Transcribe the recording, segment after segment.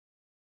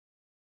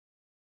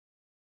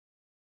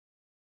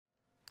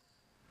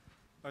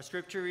Our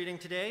scripture reading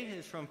today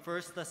is from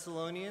 1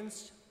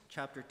 Thessalonians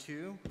chapter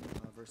 2,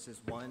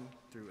 verses 1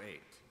 through 8.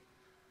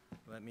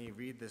 Let me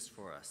read this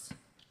for us.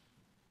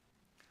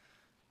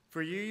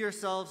 For you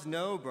yourselves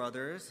know,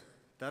 brothers,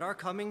 that our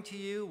coming to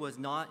you was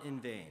not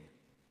in vain.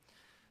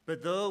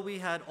 But though we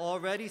had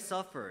already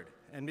suffered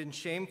and been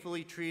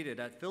shamefully treated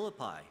at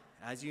Philippi,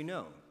 as you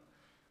know,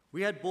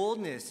 we had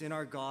boldness in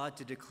our God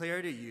to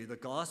declare to you the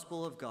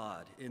gospel of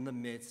God in the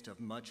midst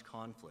of much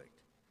conflict.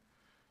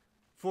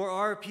 For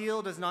our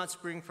appeal does not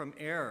spring from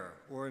error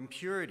or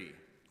impurity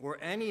or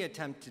any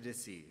attempt to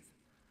deceive,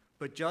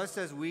 but just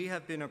as we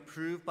have been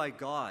approved by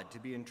God to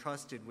be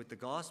entrusted with the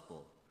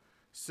gospel,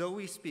 so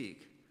we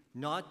speak,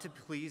 not to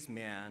please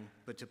man,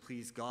 but to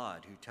please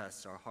God who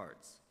tests our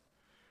hearts.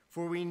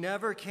 For we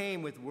never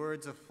came with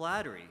words of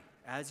flattery,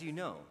 as you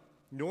know,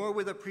 nor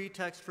with a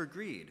pretext for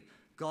greed.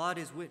 God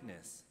is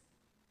witness.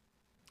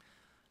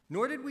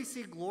 Nor did we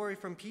seek glory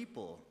from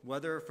people,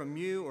 whether from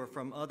you or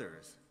from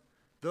others,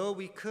 though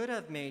we could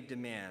have made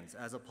demands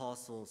as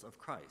apostles of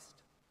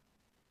Christ.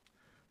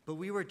 But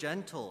we were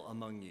gentle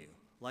among you,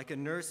 like a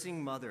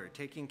nursing mother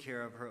taking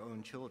care of her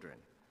own children.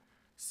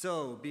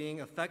 So,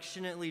 being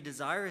affectionately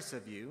desirous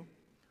of you,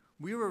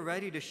 we were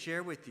ready to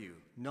share with you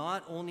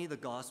not only the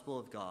gospel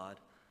of God,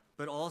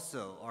 but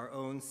also our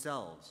own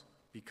selves,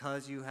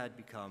 because you had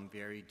become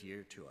very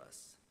dear to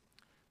us.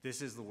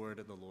 This is the word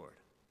of the Lord.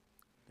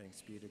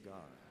 Thanks be to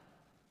God.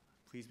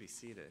 Please be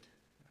seated.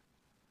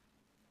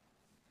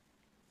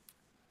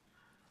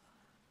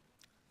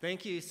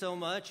 Thank you so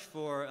much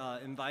for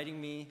inviting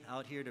me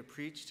out here to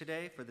preach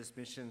today for this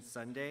Mission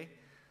Sunday.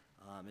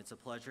 It's a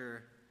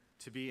pleasure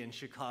to be in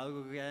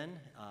Chicago again.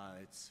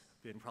 It's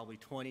been probably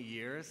 20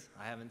 years.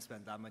 I haven't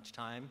spent that much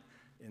time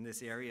in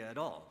this area at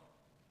all.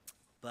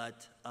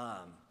 But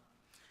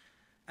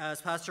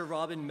as Pastor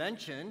Robin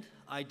mentioned,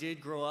 I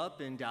did grow up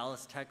in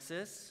Dallas,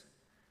 Texas.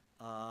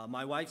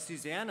 My wife,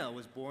 Susanna,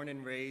 was born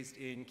and raised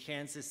in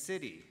Kansas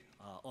City.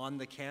 On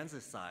the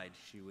Kansas side,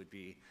 she would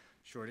be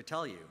sure to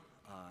tell you.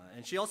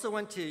 And she also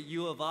went to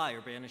U of I,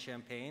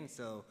 Urbana-Champaign,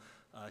 so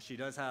she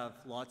does have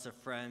lots of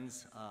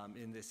friends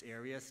in this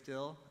area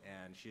still,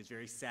 and she's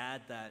very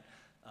sad that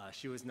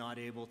she was not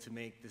able to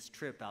make this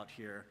trip out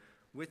here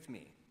with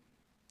me.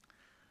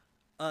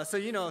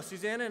 So,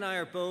 Susanna and I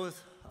are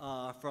both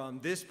from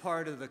this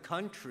part of the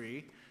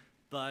country,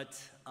 but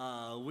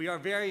we are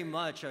very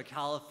much a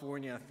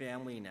California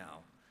family now.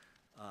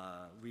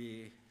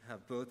 We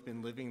have both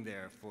been living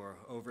there for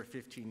over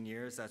 15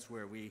 years. That's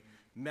where we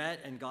met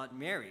and got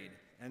married.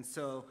 And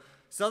so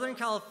Southern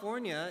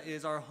California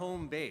is our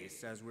home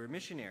base as we're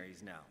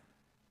missionaries now.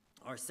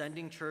 Our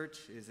sending church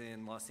is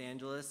in Los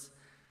Angeles.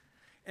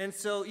 And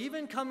so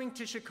even coming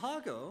to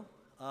Chicago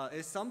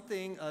is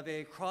something of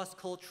a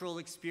cross-cultural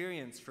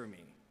experience for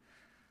me.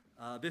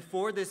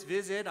 Before this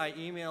visit, I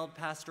emailed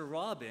Pastor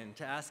Robin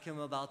to ask him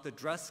about the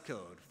dress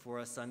code for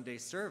a Sunday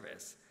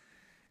service.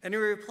 And he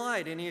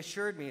replied, and he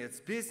assured me, it's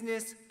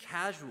business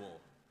casual.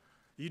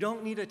 You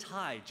don't need a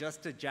tie,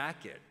 just a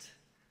jacket.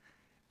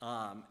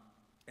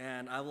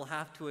 And I will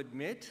have to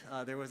admit,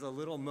 there was a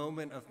little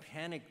moment of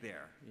panic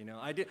there.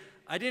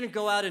 I didn't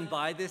go out and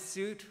buy this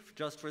suit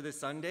just for this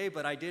Sunday,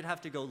 but I did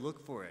have to go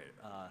look for it.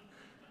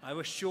 I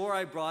was sure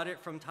I brought it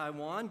from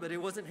Taiwan, but it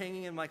wasn't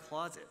hanging in my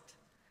closet.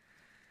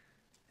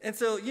 And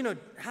so,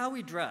 how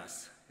we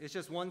dress is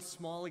just one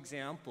small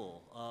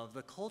example of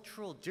the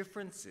cultural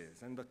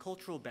differences and the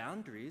cultural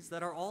boundaries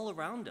that are all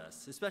around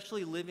us,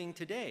 especially living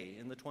today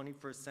in the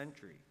 21st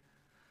century.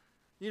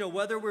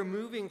 Whether we're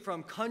moving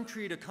from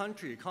country to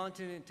country,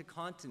 continent to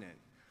continent,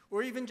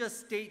 or even just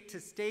state to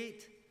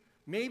state,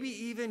 maybe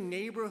even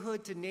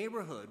neighborhood to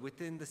neighborhood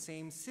within the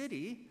same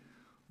city,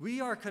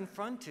 we are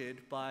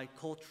confronted by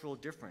cultural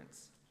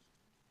difference.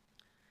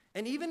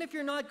 And even if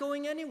you're not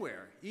going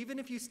anywhere, even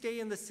if you stay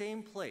in the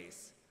same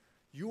place,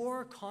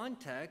 your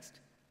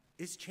context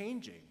is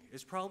changing.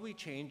 It's probably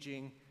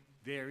changing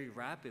very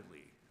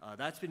rapidly.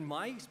 That's been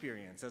my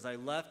experience as I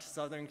left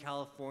Southern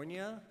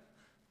California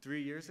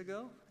 3 years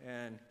ago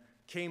and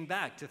came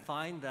back to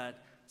find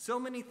that so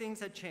many things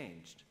had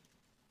changed.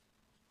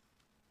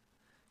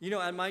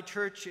 At my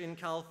church in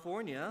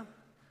California,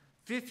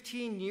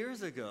 15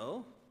 years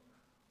ago,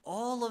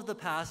 all of the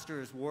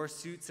pastors wore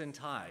suits and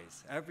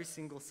ties every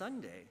single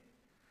Sunday.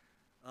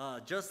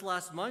 Just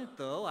last month,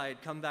 though, I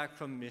had come back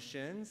from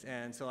missions,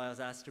 and so I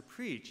was asked to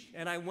preach.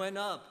 And I went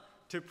up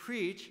to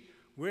preach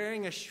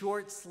wearing a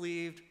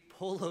short-sleeved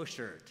polo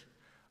shirt.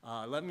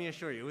 Let me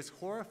assure you, it was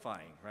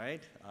horrifying,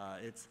 right?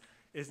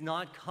 It's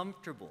not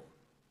comfortable.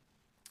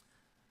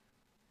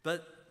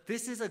 But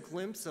this is a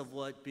glimpse of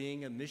what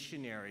being a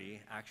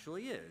missionary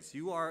actually is.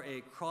 You are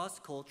a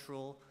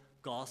cross-cultural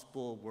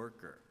gospel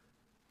worker.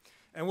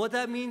 And what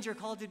that means you're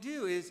called to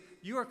do is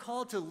you are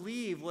called to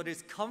leave what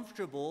is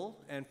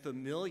comfortable and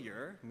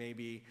familiar,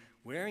 maybe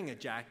wearing a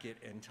jacket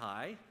and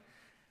tie,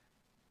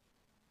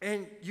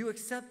 and you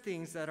accept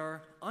things that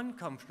are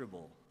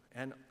uncomfortable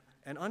and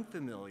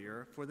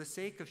unfamiliar for the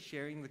sake of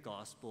sharing the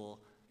gospel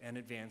and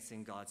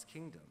advancing God's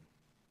kingdom.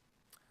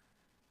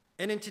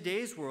 And in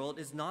today's world,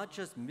 it's not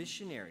just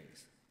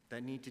missionaries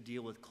that need to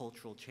deal with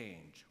cultural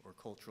change or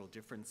cultural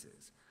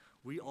differences.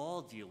 We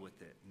all deal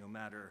with it, no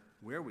matter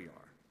where we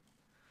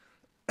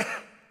are.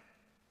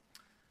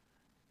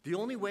 The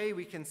only way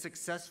we can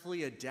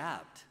successfully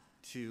adapt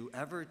to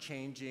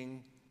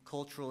ever-changing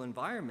cultural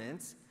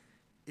environments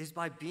is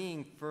by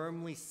being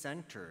firmly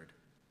centered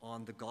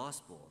on the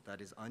gospel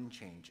that is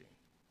unchanging.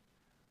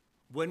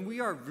 When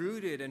we are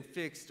rooted and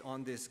fixed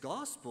on this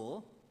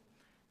gospel,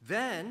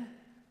 then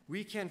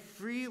we can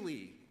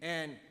freely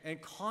and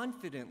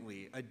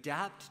confidently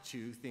adapt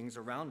to things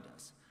around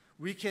us.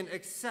 We can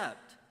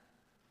accept,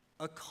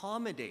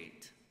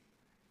 accommodate,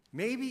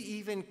 maybe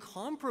even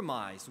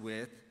compromise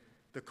with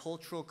the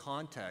cultural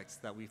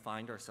context that we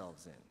find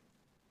ourselves in.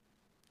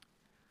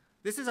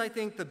 This is, I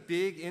think, the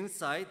big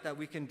insight that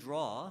we can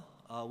draw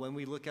when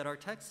we look at our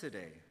text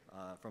today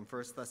from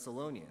 1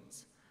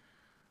 Thessalonians.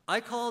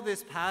 I call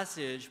this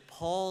passage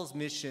Paul's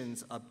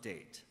missions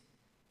update.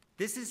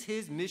 This is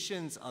his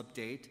missions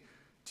update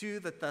to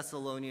the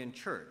Thessalonian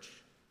church.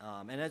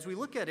 And as we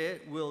look at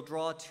it, we'll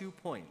draw 2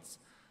 points.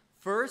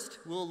 First,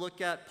 we'll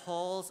look at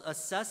Paul's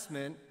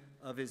assessment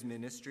of his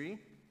ministry.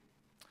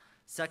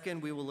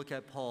 Second, we will look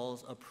at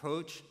Paul's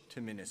approach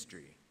to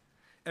ministry.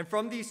 And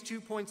from these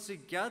 2 points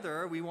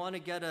together, we want to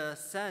get a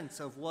sense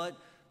of what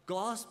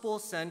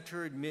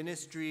gospel-centered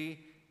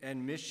ministry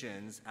and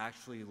missions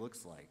actually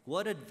looks like,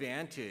 what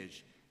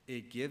advantage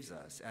it gives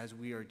us as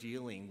we are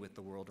dealing with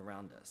the world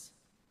around us.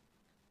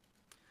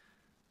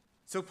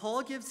 So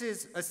Paul gives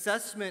his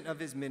assessment of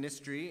his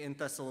ministry in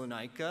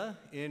Thessalonica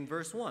in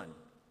verse 1.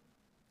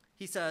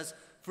 He says,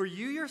 "For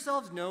you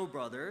yourselves know,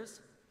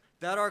 brothers,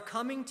 that our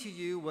coming to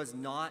you was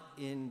not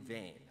in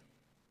vain."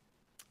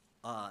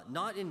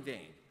 Not in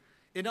vain.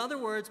 In other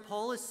words,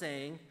 Paul is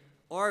saying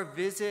our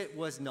visit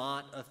was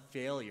not a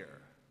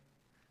failure.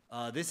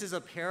 This is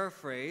a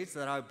paraphrase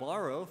that I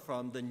borrow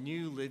from the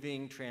New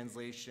Living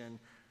Translation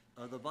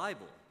of the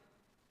Bible.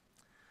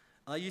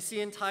 You see,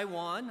 in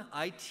Taiwan,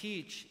 I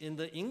teach in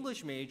the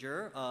English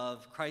major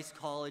of Christ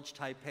College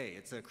Taipei.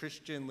 It's a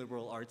Christian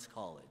liberal arts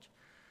college.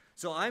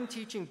 So I'm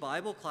teaching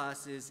Bible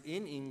classes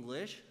in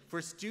English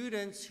for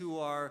students who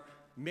are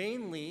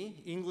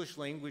mainly English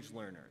language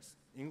learners.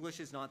 English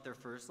is not their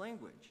first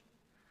language.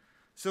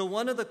 So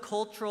one of the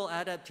cultural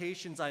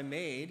adaptations I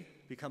made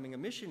becoming a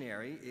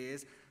missionary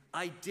is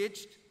I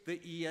ditched the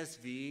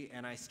ESV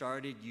and I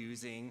started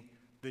using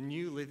the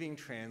New Living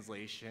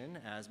Translation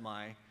as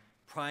my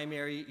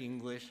primary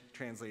English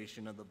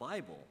translation of the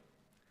Bible.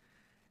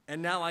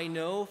 And now I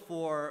know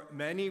for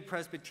many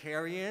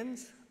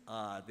Presbyterians,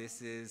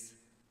 this is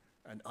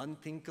an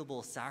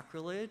unthinkable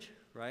sacrilege,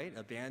 right?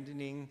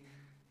 Abandoning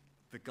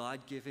the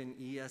God-given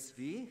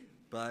ESV.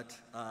 But,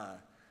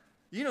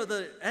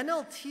 the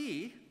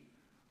NLT,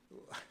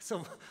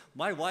 so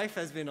my wife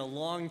has been a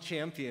long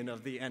champion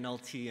of the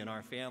NLT in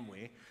our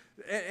family,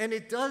 and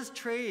it does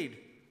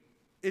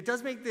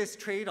make this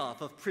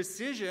trade-off of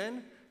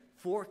precision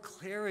for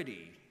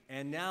clarity.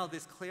 And now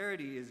this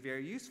clarity is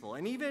very useful.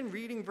 And even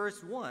reading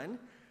verse 1,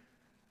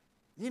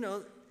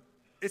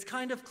 it's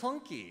kind of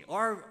clunky.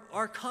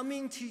 Our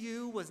coming to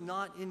you was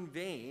not in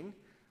vain,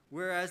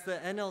 whereas the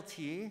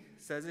NLT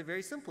says it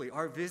very simply.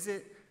 Our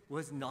visit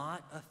was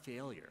not a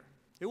failure.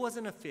 It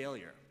wasn't a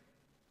failure.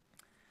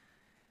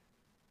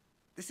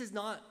 This is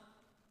not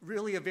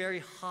really a very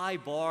high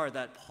bar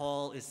that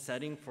Paul is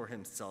setting for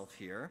himself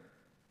here,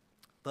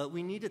 but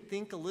we need to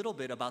think a little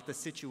bit about the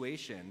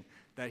situation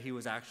that he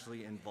was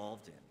actually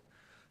involved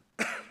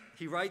in.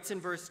 He writes in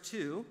verse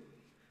 2,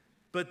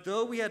 "But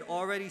though we had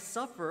already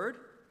suffered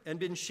and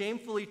been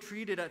shamefully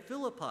treated at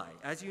Philippi,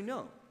 as you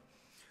know,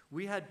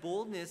 we had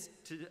boldness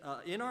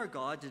in our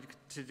God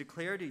to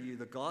declare to you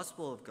the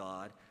gospel of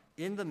God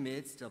in the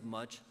midst of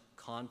much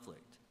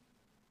conflict."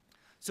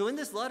 So in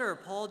this letter,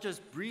 Paul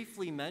just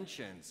briefly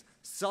mentions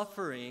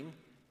suffering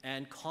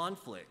and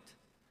conflict.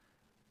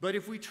 But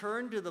if we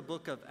turn to the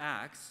book of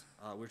Acts,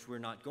 which we're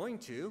not going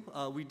to,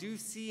 we do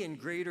see in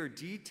greater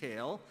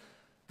detail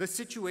the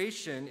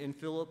situation in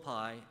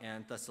Philippi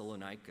and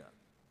Thessalonica.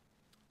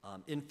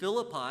 In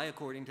Philippi,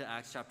 according to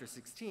Acts chapter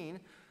 16,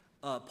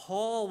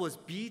 Paul was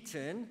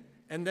beaten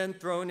and then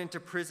thrown into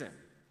prison.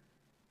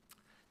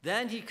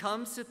 Then he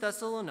comes to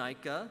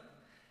Thessalonica,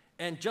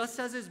 and just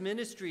as his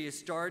ministry is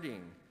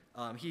starting,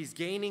 he's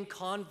gaining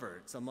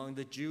converts among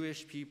the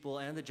Jewish people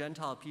and the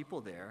Gentile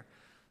people there.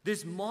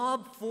 This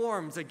mob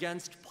forms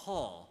against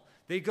Paul.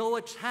 They go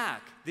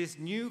attack this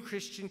new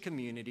Christian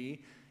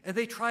community, and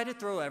they try to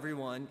throw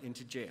everyone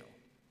into jail.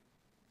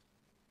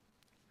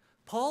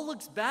 Paul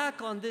looks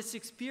back on this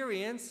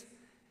experience,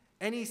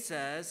 and he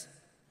says,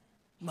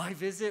 my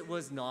visit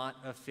was not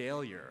a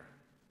failure,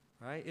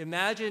 right?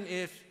 Imagine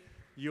if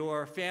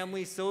your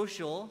family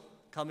social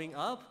coming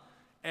up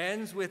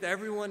ends with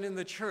everyone in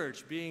the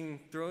church being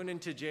thrown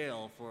into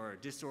jail for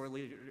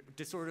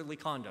disorderly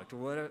conduct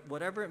or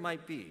whatever it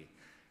might be,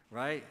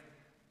 right?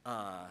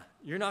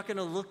 You're not going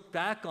to look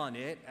back on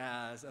it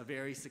as a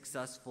very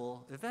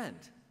successful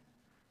event.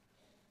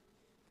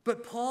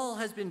 But Paul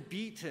has been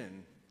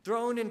beaten,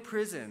 thrown in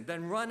prison,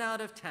 then run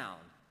out of town.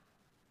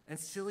 And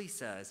still he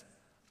says,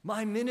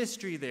 My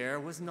ministry there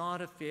was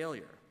not a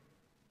failure.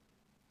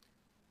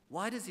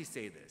 Why does he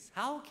say this?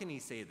 How can he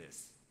say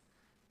this?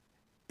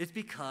 It's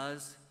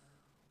because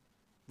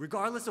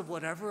regardless of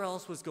whatever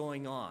else was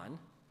going on,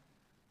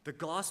 the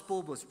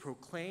gospel was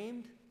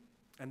proclaimed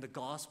and the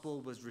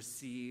gospel was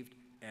received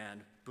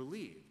and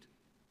believed.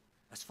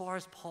 As far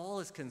as Paul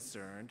is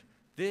concerned,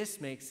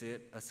 this makes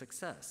it a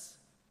success.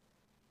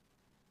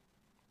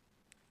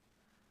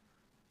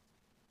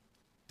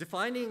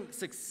 Defining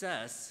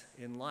success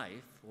in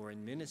life or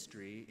in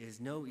ministry is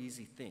no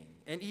easy thing,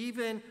 and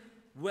even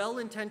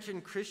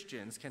well-intentioned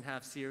Christians can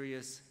have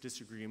serious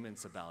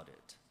disagreements about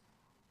it.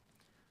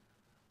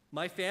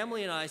 My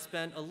family and I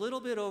spent a little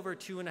bit over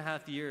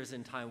 2.5 years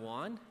in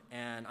Taiwan,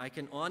 and I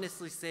can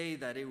honestly say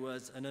that it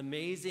was an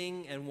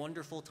amazing and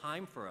wonderful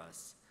time for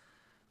us.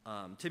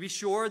 To be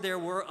sure, there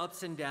were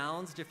ups and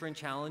downs, different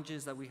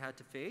challenges that we had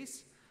to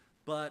face,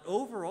 but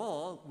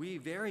overall, we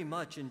very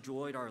much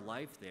enjoyed our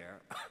life there.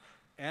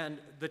 And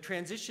the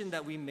transition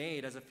that we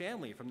made as a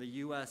family from the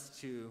U.S.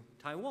 to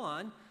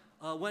Taiwan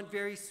went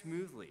very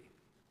smoothly.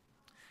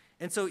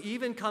 And so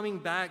even coming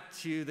back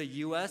to the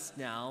U.S.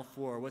 now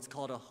for what's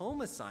called a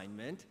home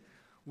assignment,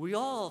 we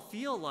all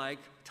feel like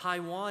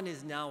Taiwan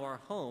is now our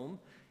home,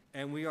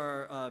 and we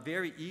are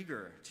very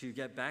eager to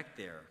get back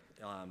there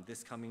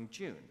this coming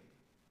June.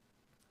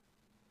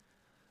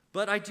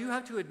 But I do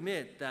have to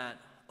admit that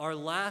our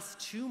last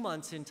 2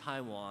 months in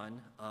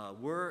Taiwan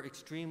were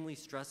extremely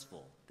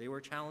stressful. They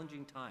were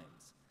challenging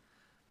times.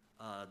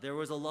 There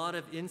was a lot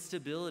of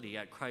instability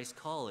at Christ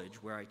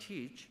College, where I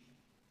teach,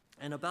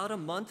 and about a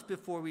month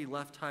before we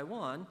left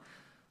Taiwan,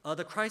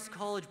 the Christ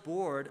College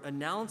board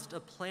announced a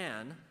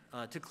plan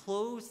to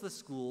close the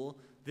school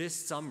this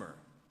summer.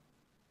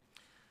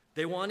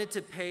 They wanted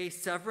to pay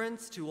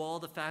severance to all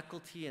the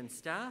faculty and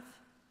staff.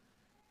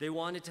 They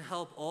wanted to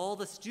help all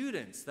the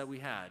students that we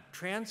had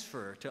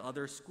transfer to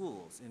other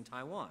schools in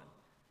Taiwan.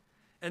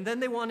 And then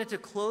they wanted to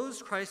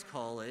close Christ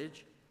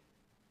College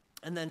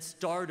and then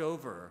start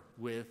over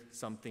with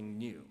something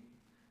new,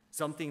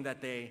 something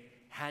that they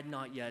had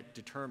not yet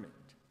determined.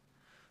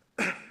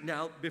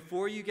 Now,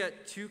 before you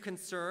get too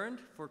concerned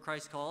for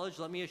Christ College,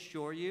 let me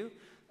assure you,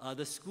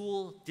 the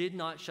school did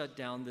not shut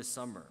down this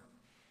summer.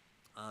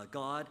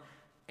 God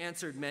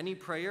answered many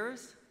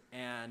prayers,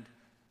 and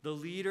the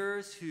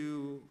leaders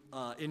who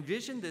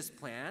envisioned this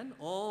plan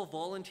all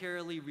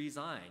voluntarily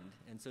resigned.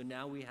 And so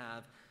now we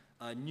have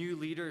a new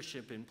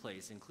leadership in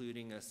place,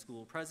 including a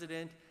school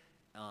president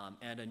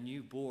and a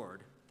new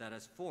board that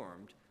has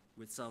formed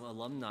with some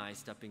alumni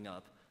stepping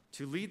up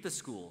to lead the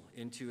school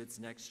into its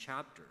next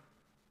chapter.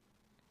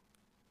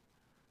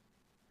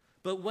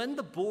 But when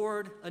the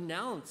board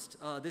announced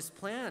this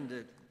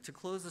plan to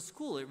close the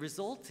school, it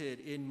resulted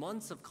in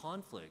months of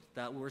conflict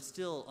that were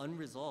still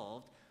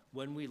unresolved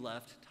when we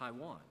left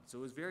Taiwan. So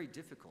it was very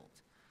difficult.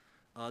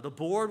 The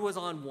board was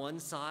on one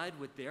side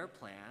with their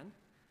plan,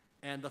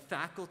 and the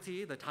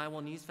faculty, the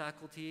Taiwanese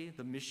faculty,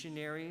 the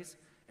missionaries,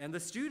 and the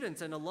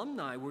students and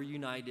alumni were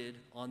united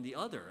on the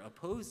other,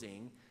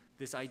 opposing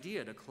this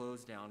idea to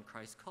close down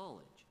Christ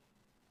College.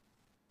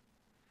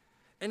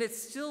 And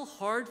it's still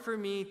hard for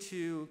me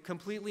to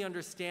completely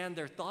understand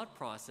their thought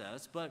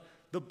process, but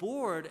the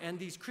board and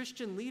these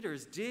Christian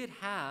leaders did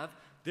have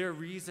their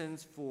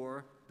reasons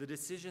for the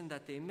decision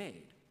that they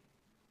made.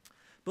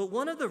 But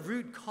one of the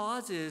root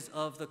causes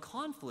of the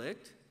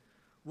conflict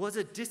was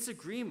a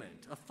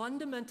disagreement, a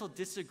fundamental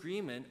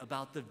disagreement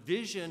about the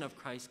vision of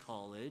Christ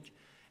College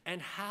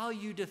and how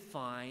you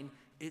define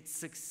its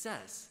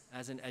success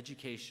as an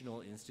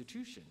educational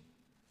institution.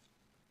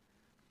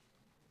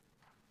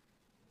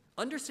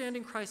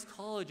 Understanding Christ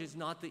College is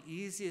not the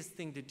easiest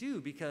thing to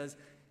do because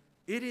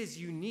it is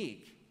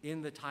unique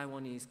in the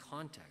Taiwanese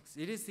context.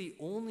 It is the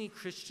only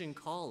Christian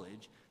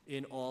college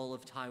in all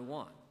of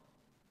Taiwan.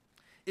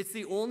 It's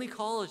the only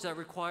college that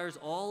requires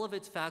all of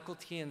its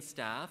faculty and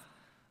staff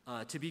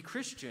to be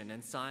Christian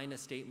and sign a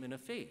statement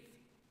of faith.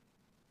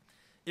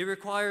 It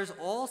requires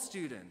all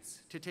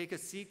students to take a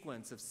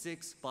sequence of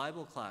 6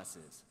 Bible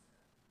classes.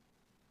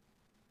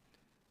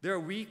 There are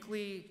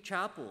weekly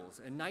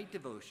chapels and night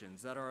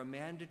devotions that are a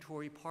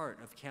mandatory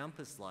part of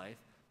campus life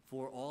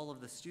for all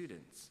of the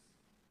students.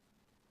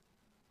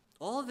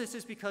 All of this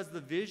is because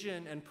the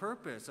vision and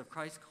purpose of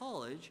Christ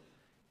College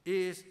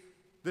is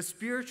the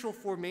spiritual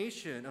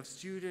formation of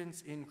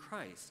students in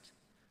Christ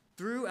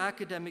through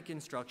academic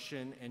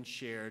instruction and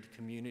shared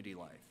community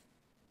life.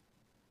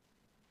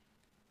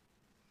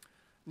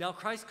 Now,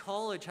 Christ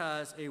College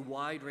has a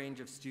wide range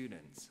of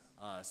students.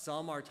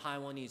 Some are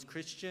Taiwanese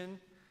Christian.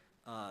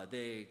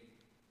 They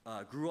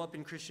grew up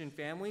in Christian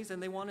families,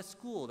 and they want a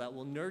school that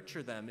will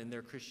nurture them in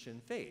their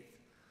Christian faith.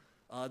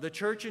 The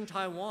church in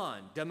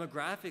Taiwan,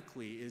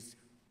 demographically, is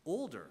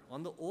older,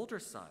 on the older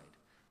side.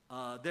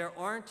 There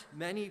aren't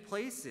many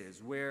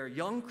places where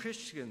young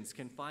Christians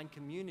can find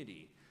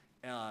community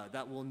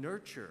that will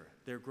nurture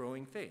their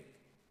growing faith.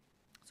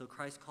 So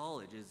Christ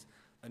College is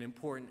an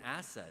important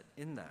asset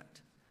in that.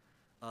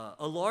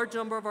 A large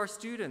number of our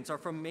students are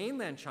from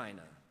mainland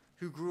China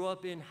who grew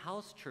up in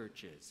house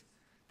churches.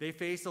 They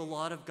face a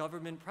lot of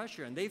government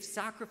pressure, and they've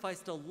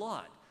sacrificed a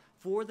lot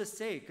for the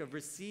sake of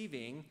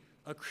receiving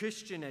a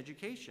Christian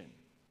education.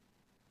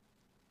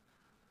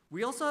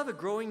 We also have a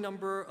growing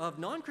number of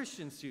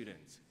non-Christian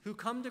students who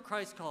come to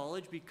Christ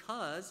College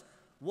because,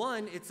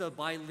 one, it's a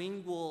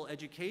bilingual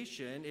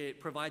education. It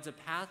provides a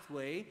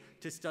pathway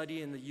to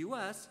study in the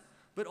U.S.,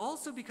 but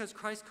also because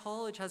Christ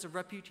College has a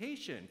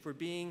reputation for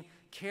being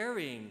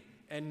caring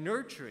and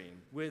nurturing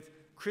with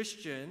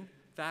Christian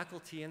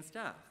faculty and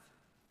staff.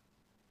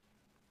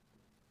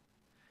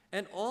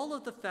 And all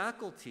of the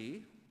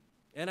faculty,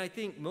 and I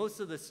think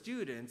most of the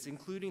students,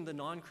 including the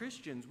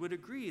non-Christians, would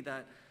agree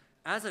that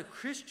as a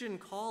Christian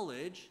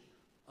college,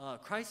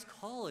 Christ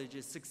College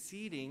is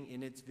succeeding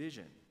in its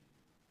vision.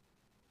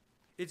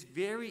 It's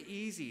very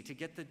easy to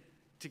get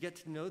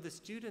to know the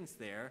students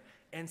there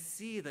and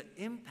see the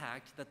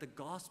impact that the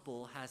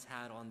gospel has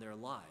had on their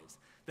lives,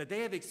 that they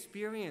have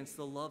experienced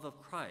the love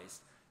of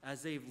Christ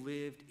as they've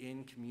lived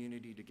in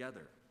community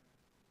together.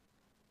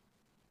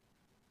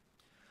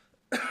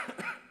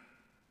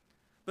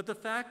 But the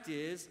fact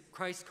is,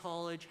 Christ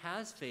College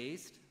has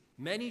faced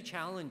many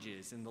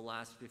challenges in the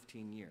last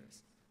 15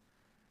 years.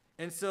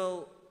 And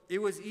so it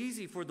was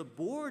easy for the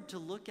board to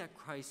look at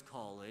Christ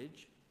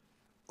College,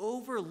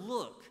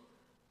 overlook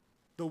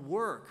the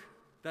work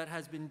that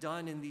has been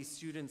done in these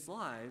students'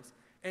 lives,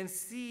 and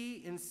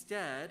see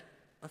instead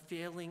a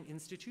failing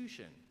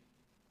institution.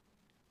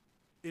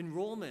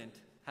 Enrollment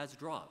has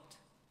dropped.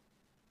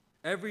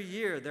 Every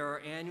year there are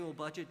annual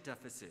budget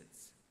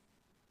deficits.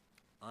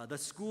 The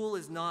school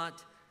is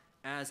not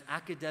as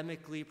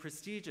academically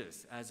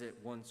prestigious as it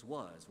once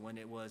was, when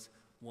it was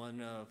one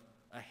of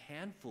a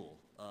handful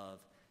of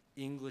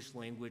English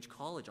language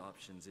college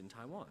options in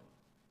Taiwan.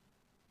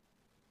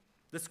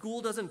 The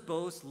school doesn't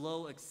boast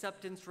low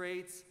acceptance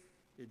rates,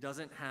 it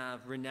doesn't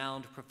have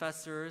renowned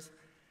professors,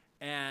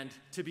 and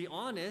to be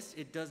honest,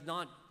 it does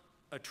not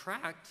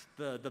attract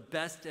the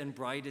best and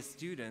brightest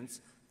students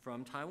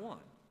from Taiwan.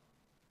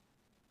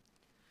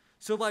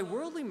 So by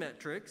worldly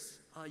metrics,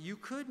 you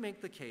could make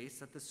the case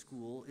that the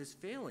school is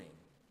failing,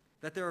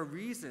 that there are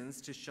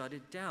reasons to shut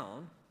it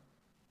down,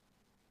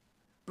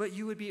 but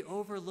you would be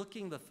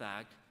overlooking the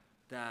fact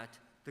that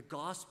the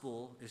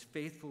gospel is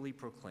faithfully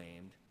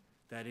proclaimed,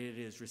 that it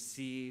is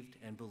received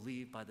and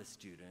believed by the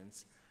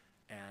students,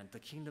 and the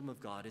kingdom of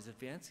God is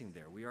advancing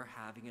there. We are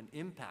having an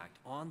impact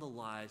on the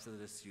lives of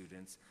the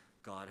students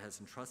God has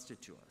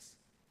entrusted to us.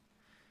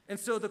 And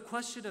so the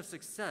question of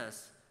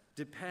success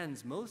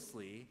depends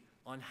mostly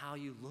on how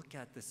you look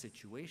at the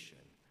situation.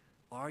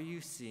 Are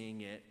you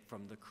seeing it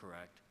from the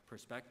correct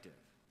perspective?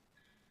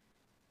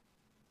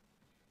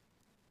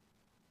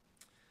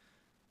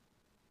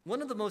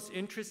 One of the most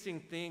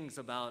interesting things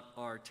about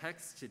our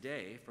text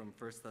today from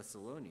 1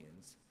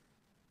 Thessalonians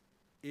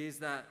is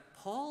that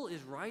Paul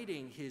is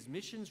writing his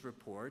missions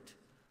report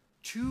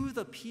to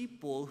the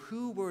people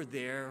who were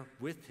there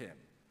with him.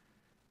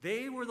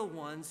 They were the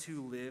ones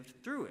who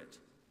lived through it.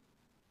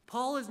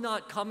 Paul is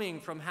not coming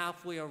from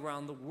halfway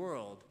around the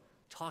world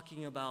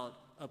talking about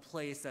a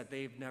place that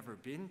they've never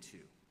been to.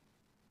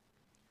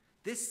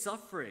 This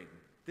suffering,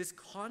 this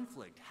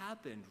conflict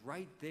happened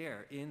right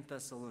there in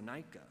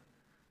Thessalonica.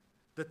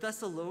 The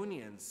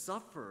Thessalonians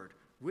suffered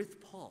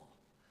with Paul.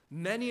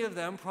 Many of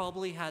them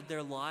probably had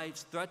their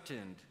lives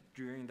threatened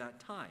during that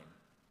time.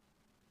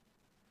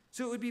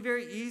 So it would be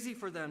very easy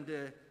for them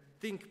to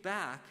think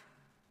back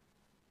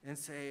and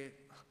say,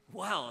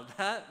 wow,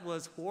 that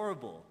was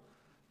horrible.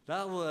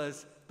 That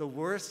was the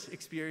worst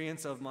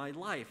experience of my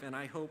life, and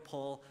I hope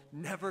Paul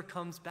never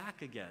comes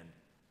back again.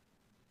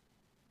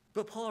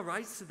 But Paul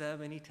writes to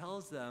them and he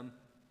tells them,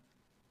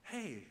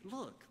 hey,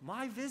 look,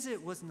 my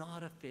visit was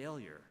not a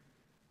failure.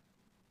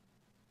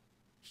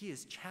 He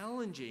is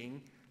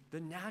challenging the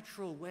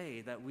natural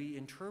way that we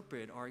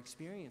interpret our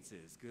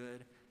experiences,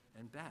 good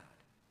and bad.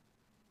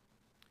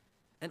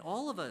 And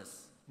all of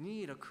us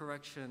need a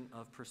correction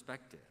of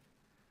perspective.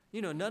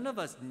 You know, none of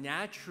us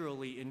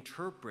naturally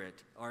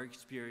interpret our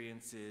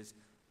experiences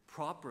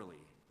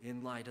properly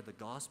in light of the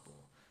gospel.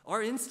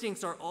 Our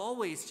instincts are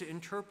always to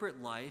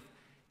interpret life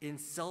in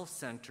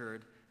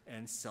self-centered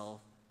and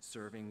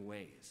self-serving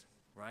ways,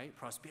 right?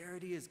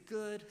 Prosperity is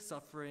good,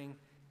 suffering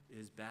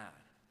is bad.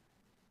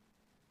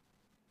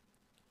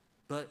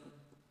 But,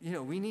 you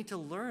know, we need to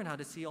learn how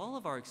to see all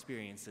of our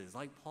experiences,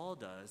 like Paul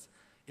does,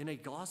 in a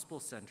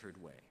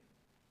gospel-centered way.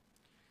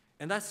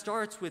 And that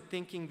starts with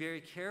thinking very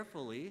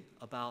carefully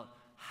about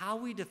how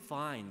we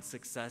define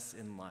success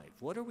in life.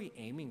 What are we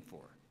aiming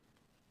for?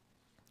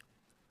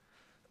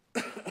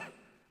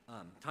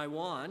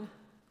 Taiwan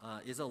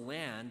is a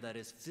land that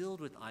is filled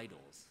with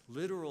idols,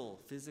 literal,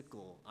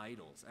 physical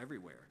idols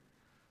everywhere.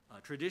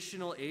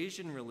 Traditional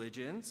Asian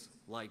religions,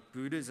 like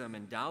Buddhism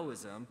and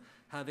Taoism,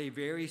 have a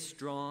very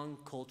strong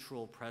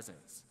cultural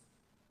presence.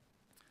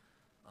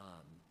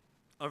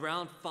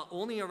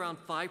 Only around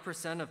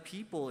 5% of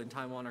people in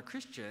Taiwan are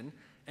Christian,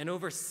 and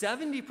over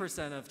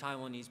 70% of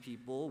Taiwanese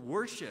people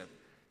worship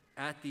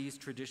at these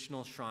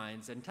traditional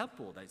shrines and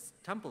temples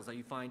that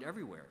you find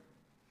everywhere.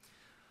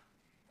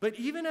 But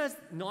even as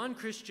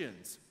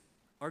non-Christians,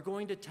 are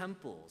going to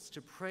temples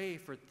to pray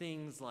for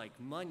things like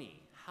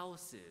money,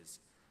 houses,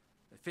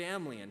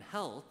 family, and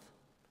health,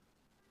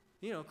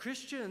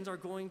 Christians are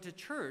going to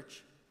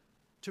church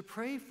to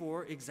pray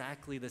for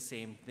exactly the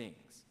same things.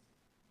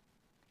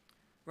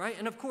 Right?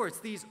 And of course,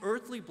 these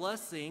earthly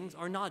blessings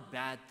are not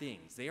bad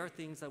things. They are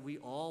things that we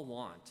all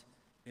want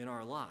in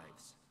our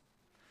lives.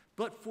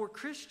 But for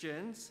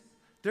Christians,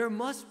 there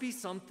must be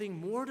something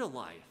more to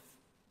life.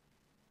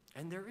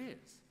 And there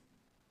is.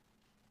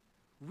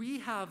 We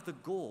have the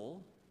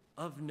goal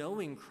of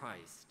knowing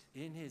Christ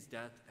in his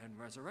death and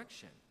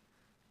resurrection.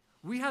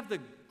 We have the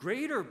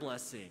greater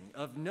blessing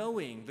of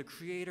knowing the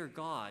Creator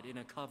God in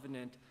a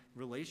covenant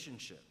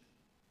relationship.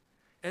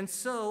 And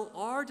so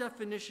our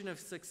definition of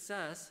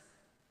success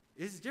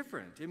is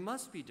different. It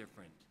must be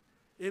different.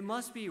 It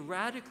must be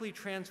radically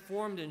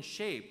transformed and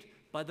shaped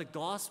by the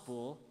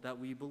gospel that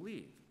we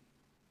believe.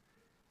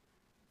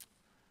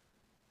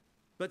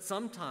 But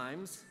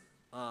sometimes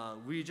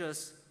we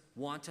just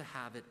want to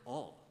have it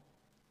all.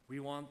 We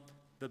want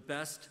the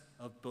best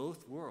of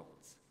both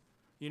worlds.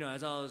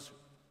 As I was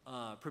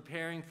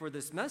preparing for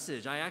this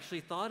message, I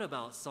actually thought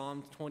about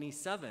Psalm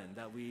 27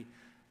 that we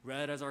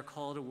read as our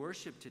call to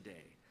worship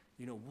today.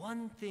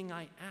 One thing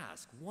I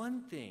ask,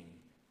 one thing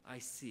I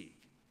seek,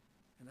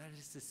 and that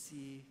is to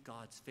see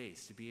God's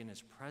face, to be in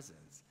his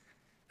presence.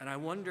 And I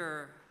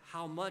wonder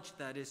how much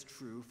that is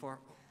true for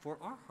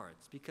our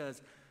hearts,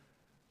 because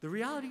the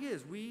reality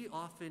is we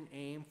often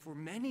aim for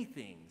many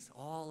things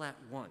all at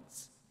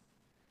once.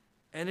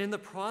 And in the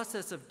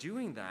process of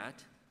doing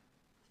that,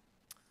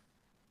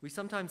 we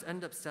sometimes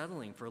end up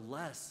settling for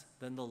less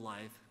than the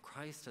life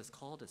Christ has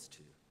called us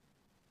to.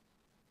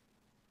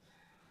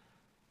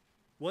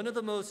 One of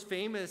the most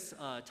famous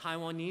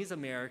Taiwanese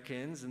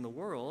Americans in the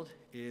world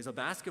is a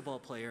basketball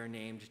player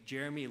named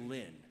Jeremy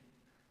Lin.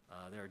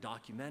 There are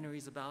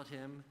documentaries about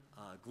him.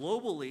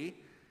 Globally,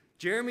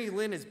 Jeremy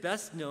Lin is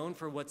best known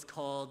for what's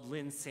called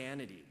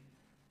Linsanity.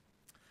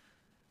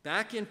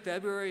 Back in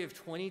February of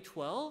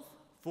 2012,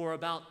 for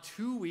about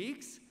 2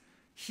 weeks,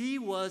 he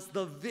was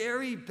the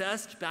very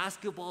best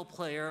basketball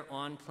player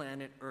on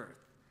planet Earth.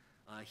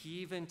 He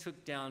even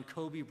took down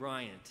Kobe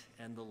Bryant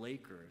and the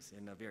Lakers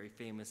in a very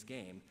famous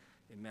game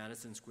in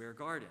Madison Square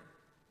Garden.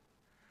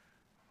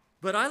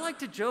 But I like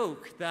to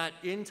joke that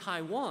in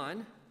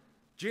Taiwan,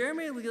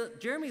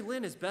 Jeremy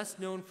Lin is best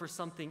known for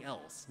something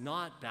else,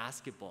 not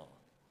basketball.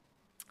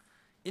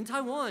 In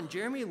Taiwan,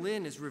 Jeremy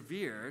Lin is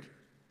revered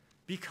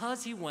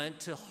because he went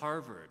to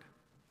Harvard.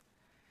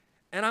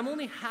 And I'm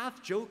only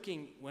half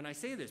joking when I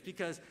say this,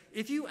 because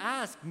if you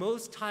ask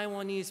most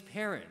Taiwanese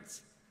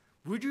parents,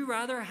 would you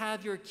rather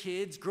have your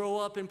kids grow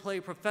up and play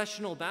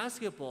professional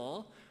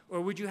basketball,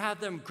 or would you have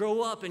them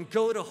grow up and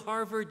go to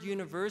Harvard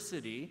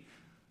University?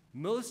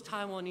 Most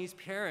Taiwanese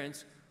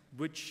parents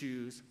would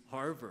choose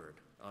Harvard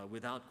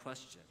without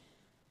question.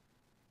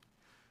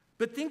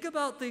 But think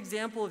about the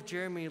example of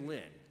Jeremy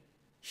Lin.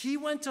 He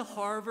went to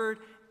Harvard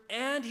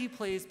and he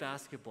plays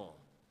basketball.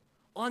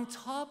 On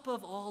top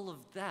of all of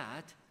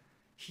that,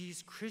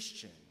 he's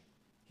Christian.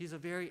 He's a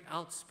very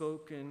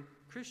outspoken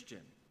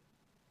Christian.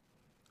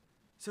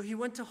 So he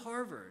went to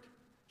Harvard.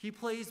 He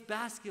plays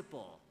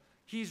basketball.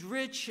 He's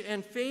rich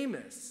and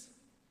famous.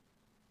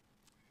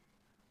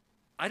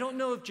 I don't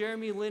know if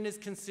Jeremy Lin is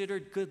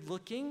considered good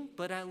looking,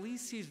 but at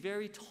least he's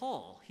very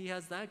tall. He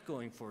has that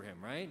going for him,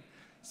 right?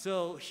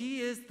 So he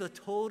is the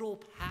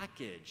total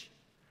package.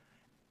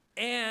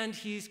 And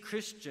he's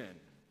Christian,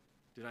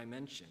 did I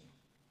mention?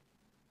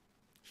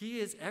 He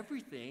is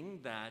everything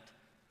that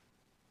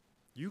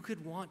you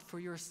could want for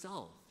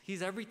yourself.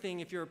 He's everything,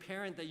 if you're a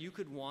parent, that you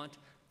could want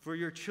for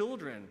your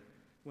children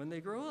when they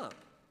grow up.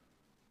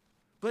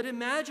 But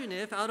imagine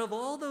if, out of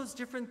all those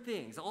different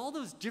things, all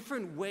those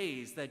different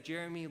ways that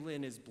Jeremy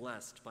Lin is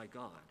blessed by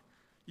God,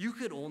 you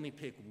could only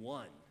pick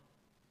one.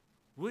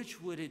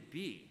 Which would it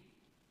be?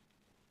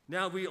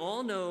 Now, we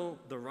all know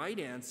the right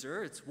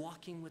answer. It's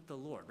walking with the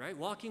Lord, right?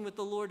 Walking with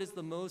the Lord is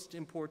the most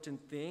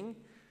important thing,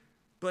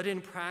 but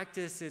in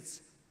practice,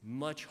 it's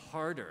much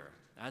harder.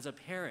 As a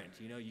parent,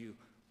 you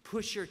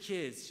push your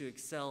kids to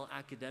excel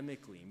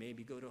academically,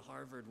 maybe go to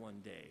Harvard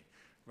one day,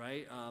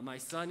 right? My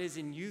son is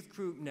in youth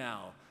group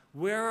now.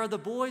 Where are the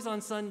boys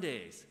on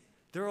Sundays?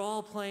 They're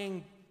all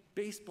playing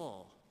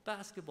baseball,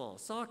 basketball,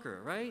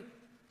 soccer, right?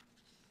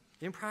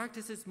 In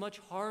practice, it's much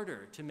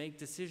harder to make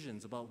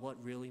decisions about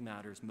what really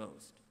matters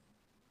most.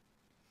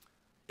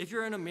 If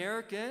you're an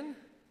American,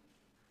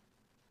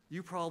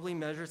 you probably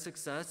measure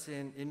success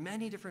in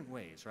many different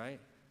ways, right?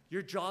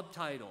 Your job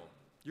title,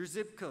 your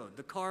zip code,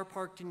 the car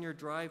parked in your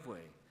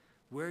driveway,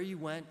 where you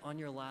went on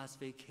your last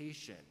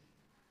vacation.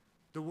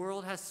 The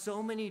world has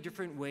so many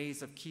different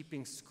ways of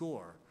keeping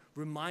score,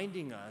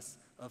 reminding us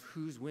of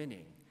who's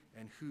winning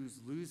and who's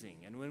losing.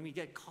 And when we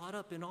get caught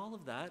up in all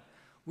of that,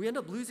 we end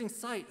up losing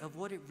sight of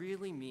what it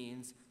really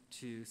means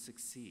to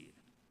succeed.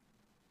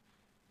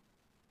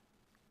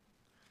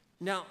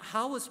 Now,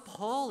 how was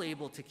Paul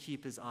able to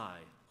keep his eye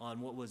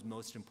on what was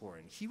most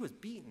important? He was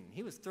beaten.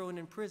 He was thrown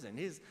in prison.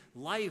 His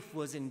life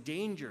was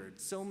endangered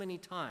so many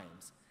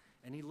times.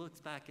 And he looks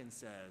back and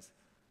says,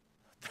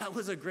 That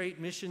was a great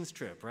missions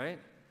trip, right?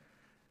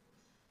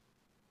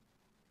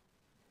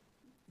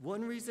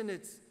 One reason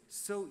it's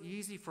so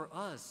easy for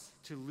us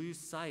to lose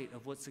sight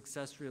of what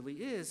success really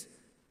is,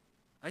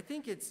 I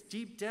think it's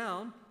deep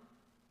down,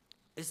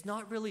 it's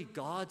not really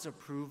God's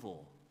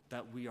approval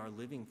that we are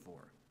living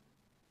for.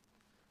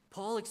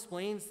 Paul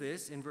explains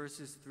this in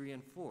verses 3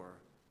 and 4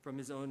 from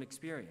his own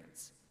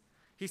experience.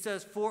 He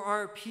says, "For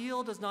our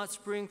appeal does not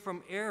spring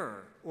from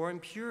error or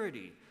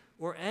impurity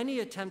or any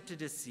attempt to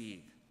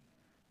deceive,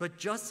 but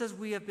just as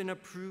we have been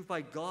approved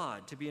by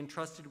God to be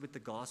entrusted with the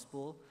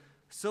gospel,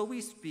 so we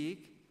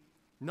speak,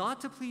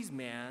 not to please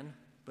man,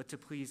 but to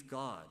please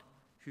God,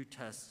 who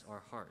tests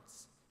our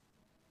hearts."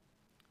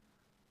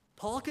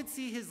 Paul could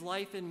see his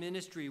life and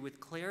ministry with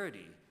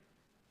clarity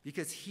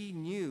because he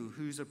knew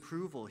whose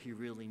approval he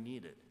really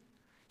needed.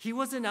 He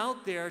wasn't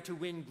out there to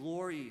win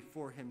glory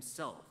for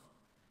himself.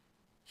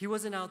 He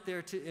wasn't out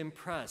there to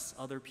impress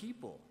other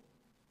people.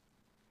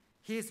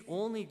 His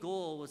only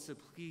goal was to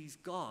please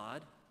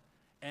God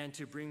and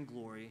to bring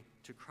glory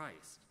to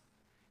Christ.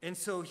 And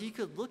so he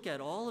could look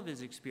at all of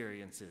his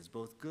experiences,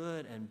 both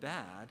good and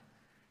bad,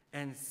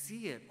 and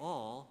see it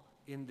all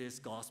in this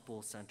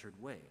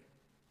gospel-centered way.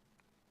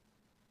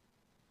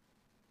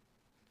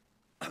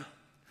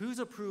 Whose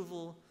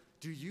approval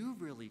do you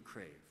really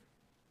crave?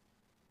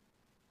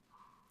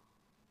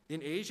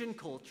 In Asian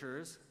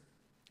cultures,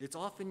 it's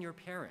often your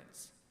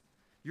parents.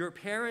 Your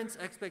parents'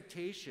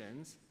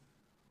 expectations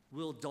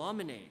will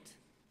dominate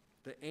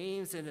the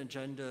aims and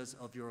agendas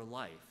of your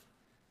life.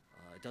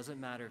 It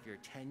doesn't matter if you're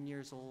 10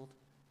 years old,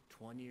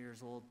 20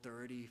 years old,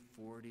 30,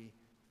 40,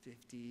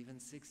 50, even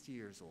 60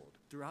 years old.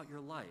 Throughout your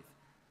life,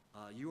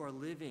 you are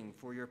living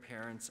for your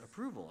parents'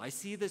 approval. I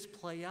see this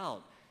play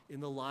out in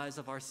the lives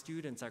of our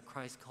students at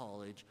Christ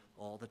College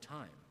all the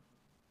time.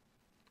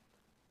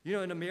 You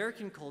know, in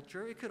American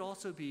culture, it could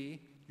also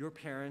be your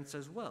parents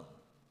as well.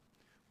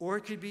 Or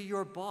it could be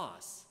your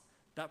boss,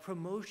 that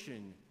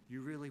promotion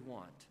you really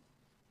want.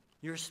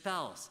 Your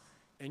spouse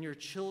and your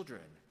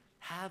children,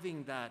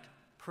 having that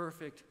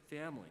perfect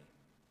family.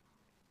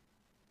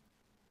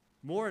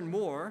 More and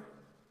more,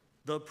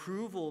 the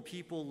approval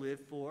people live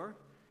for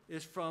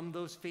is from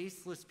those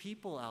faceless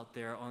people out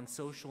there on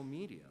social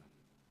media.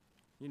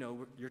 You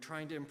know, you're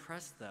trying to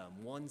impress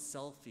them, one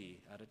selfie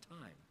at a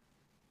time.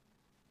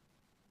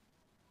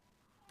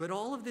 But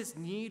all of this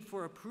need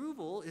for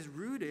approval is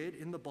rooted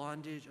in the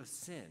bondage of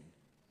sin.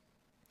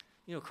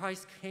 You know,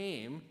 Christ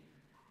came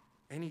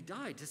and he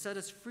died to set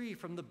us free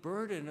from the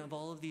burden of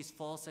all of these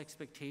false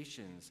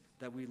expectations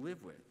that we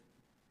live with.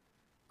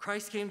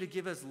 Christ came to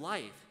give us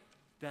life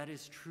that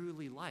is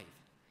truly life.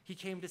 He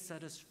came to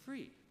set us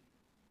free.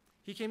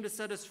 He came to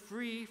set us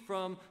free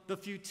from the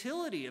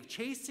futility of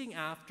chasing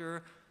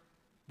after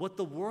what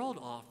the world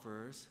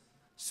offers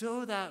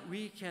so that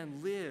we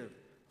can live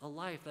a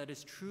life that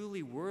is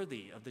truly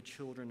worthy of the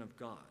children of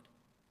God.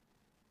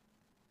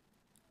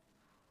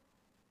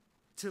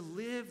 To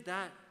live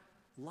that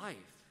life,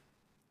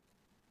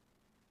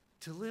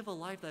 to live a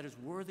life that is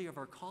worthy of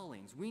our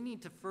callings, we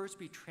need to first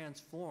be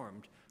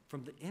transformed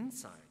from the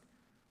inside.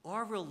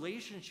 Our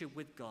relationship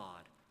with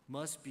God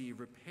must be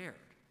repaired.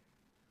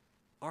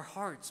 Our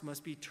hearts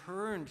must be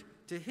turned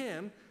to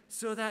Him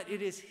so that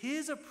it is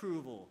His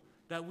approval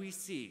that we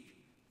seek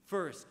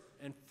first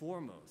and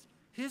foremost.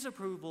 His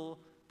approval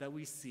that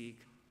we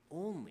seek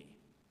only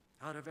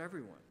out of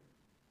everyone.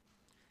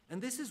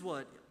 And this is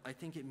what I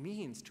think it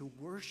means to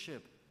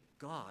worship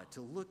God,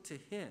 to look to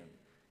Him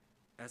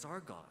as our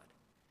God.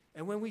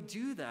 And when we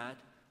do that,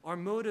 our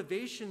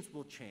motivations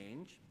will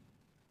change,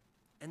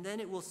 and then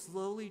it will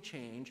slowly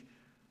change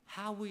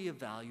how we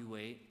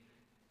evaluate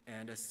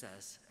and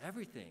assess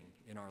everything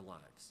in our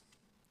lives.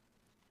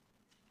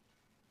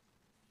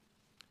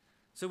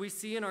 So we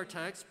see in our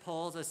text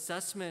Paul's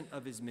assessment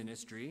of his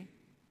ministry,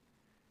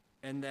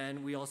 and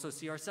then we also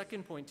see our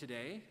second point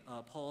today,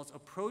 Paul's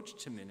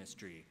approach to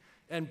ministry,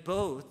 and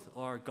both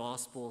are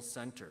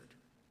gospel-centered.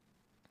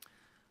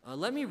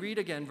 Let me read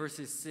again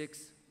verses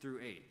 6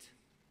 through 8.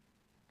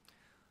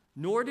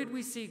 "Nor did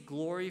we seek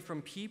glory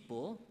from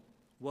people,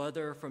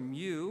 whether from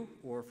you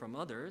or from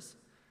others,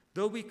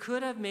 though we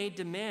could have made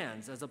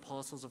demands as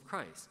apostles of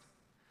Christ.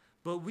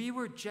 But we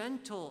were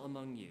gentle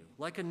among you,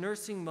 like a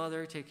nursing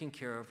mother taking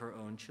care of her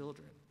own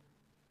children.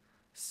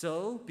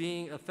 So,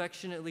 being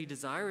affectionately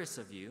desirous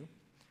of you,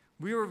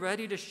 we were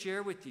ready to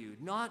share with you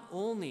not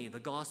only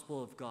the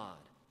gospel of God,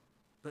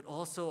 but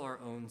also our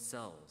own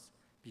selves,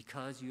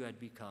 because you had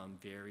become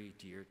very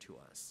dear to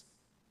us."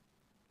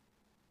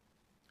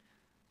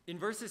 In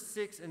verses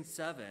 6 and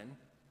 7,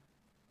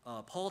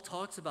 Paul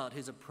talks about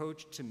his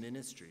approach to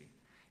ministry,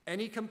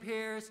 and he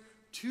compares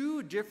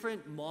two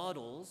different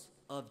models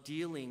of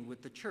dealing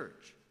with the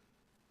church.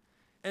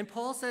 And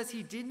Paul says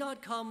he did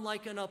not come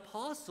like an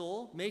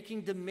apostle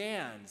making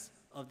demands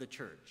of the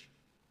church.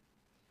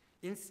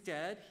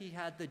 Instead, he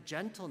had the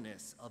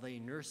gentleness of a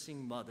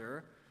nursing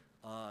mother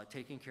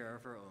taking care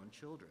of her own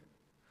children.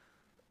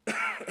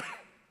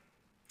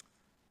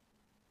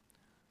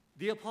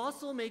 The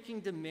apostle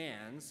making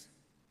demands,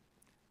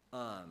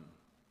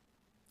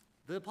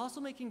 the the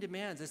apostle making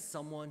demands is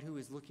someone who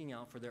is looking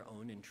out for their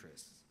own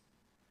interests.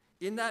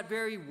 In that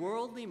very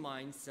worldly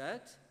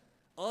mindset,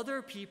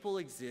 other people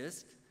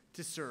exist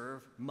to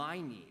serve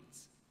my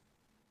needs.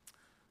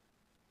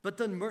 But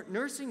the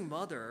nursing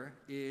mother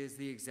is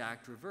the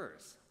exact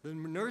reverse. The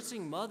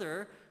nursing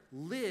mother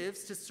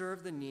lives to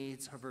serve the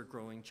needs of her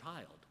growing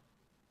child.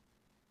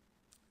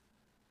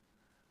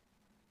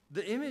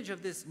 The image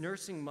of this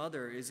nursing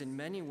mother is in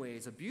many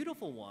ways a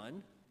beautiful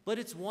one, but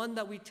it's one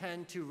that we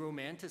tend to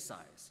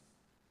romanticize.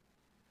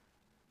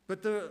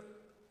 But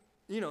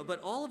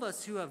all of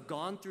us who have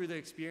gone through the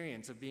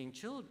experience of being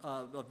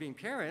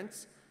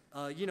parents,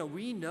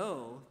 we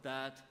know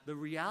that the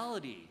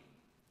reality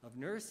of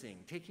nursing,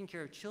 taking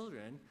care of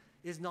children,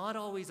 is not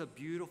always a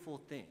beautiful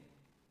thing.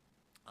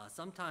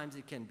 Sometimes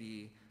it can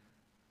be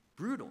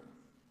brutal.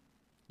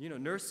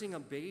 Nursing a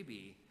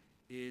baby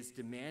is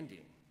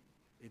demanding.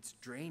 It's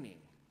draining.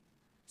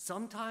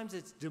 Sometimes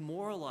it's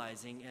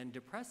demoralizing and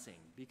depressing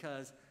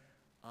because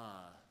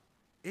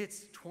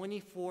it's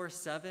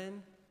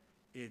 24/7,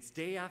 it's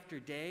day after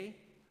day,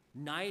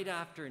 night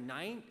after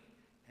night,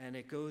 and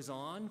it goes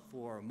on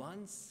for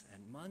months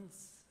and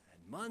months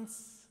and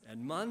months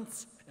and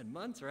months and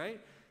months, right?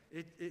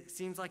 It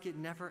seems like it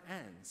never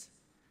ends.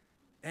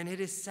 And it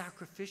is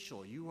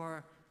sacrificial. You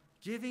are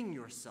giving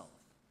yourself.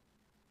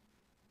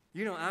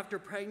 After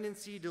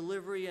pregnancy,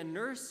 delivery, and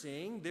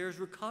nursing, there's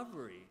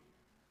recovery.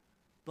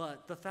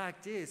 But the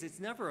fact is, it's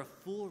never a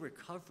full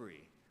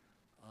recovery.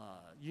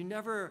 You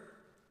never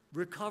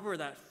recover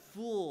that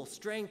full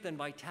strength and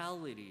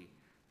vitality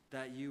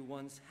that you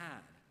once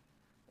had.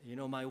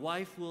 My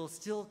wife will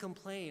still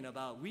complain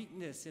about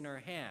weakness in her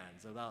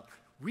hands, about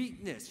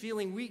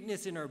feeling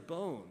weakness in her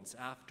bones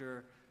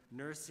after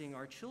nursing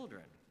our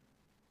children.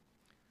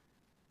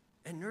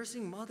 And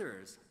nursing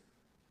mothers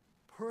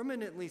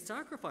permanently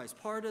sacrifice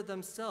part of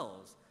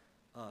themselves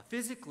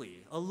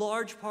physically, a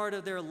large part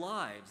of their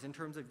lives in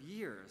terms of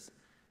years,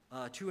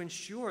 to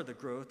ensure the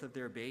growth of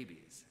their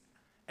babies.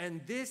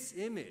 And this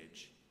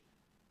image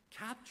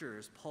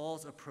captures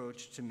Paul's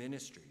approach to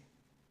ministry.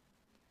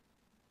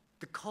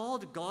 The call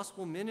to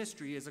gospel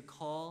ministry is a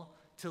call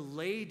to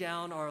lay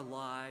down our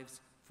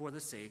lives for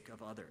the sake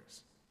of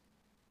others.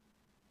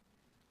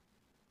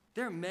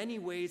 There are many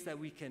ways that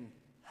we can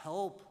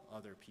help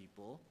other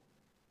people,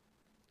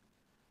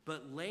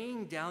 but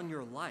laying down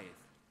your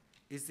life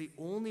is the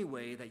only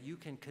way that you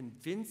can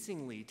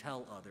convincingly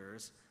tell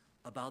others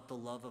about the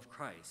love of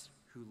Christ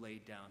who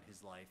laid down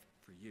his life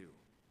for you.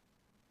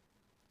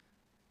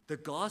 The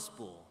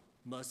gospel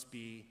must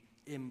be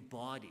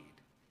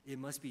embodied. It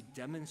must be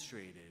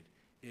demonstrated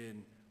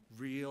in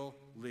real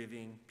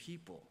living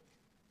people.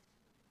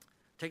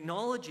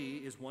 Technology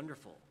is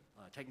wonderful.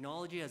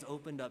 Technology has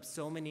opened up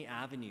so many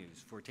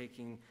avenues for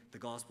taking the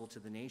gospel to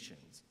the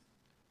nations.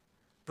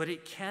 But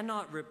it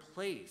cannot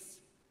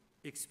replace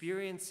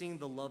experiencing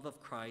the love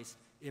of Christ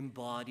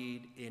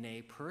embodied in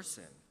a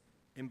person,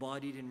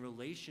 embodied in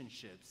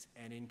relationships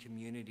and in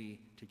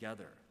community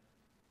together.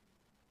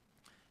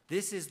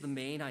 This is the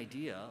main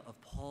idea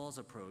of Paul's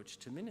approach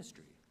to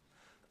ministry.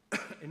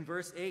 In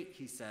verse 8,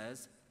 he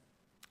says,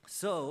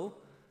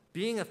 "So,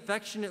 being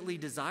affectionately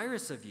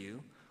desirous of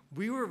you,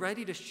 we were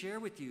ready to share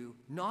with you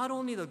not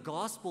only the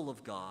gospel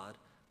of God,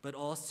 but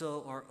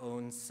also our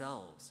own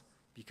selves,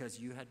 because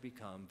you had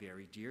become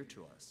very dear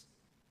to us."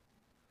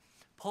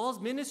 Paul's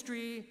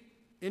ministry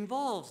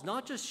involves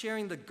not just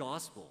sharing the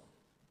gospel.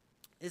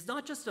 It's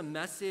not just a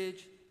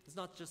message. It's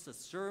not just a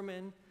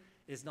sermon.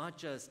 It's not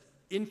just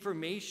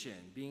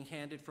information being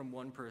handed from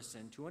one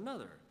person to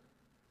another.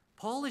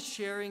 Paul is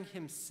sharing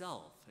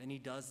himself, and he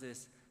does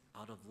this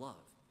out of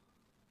love.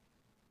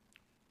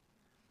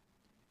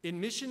 In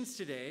missions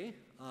today,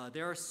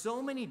 there are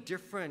so many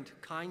different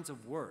kinds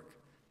of work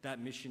that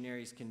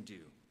missionaries can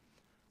do.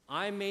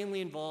 I'm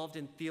mainly involved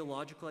in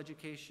theological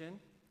education.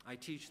 I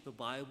teach the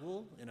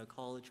Bible in a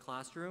college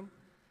classroom.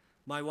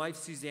 My wife,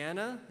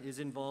 Susanna, is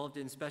involved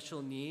in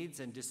special needs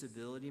and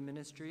disability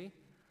ministry.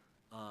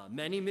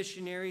 Many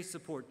missionaries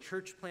support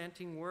church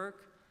planting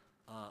work.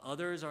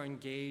 Others are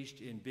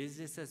engaged in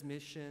business as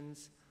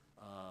missions.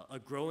 A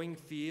growing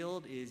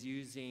field is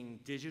using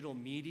digital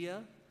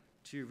media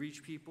to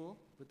reach people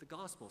with the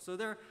gospel. So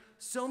there are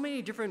so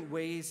many different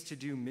ways to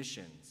do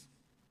missions.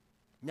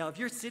 Now, if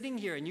you're sitting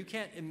here and you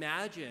can't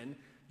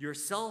imagine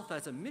yourself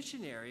as a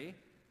missionary,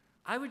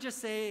 I would just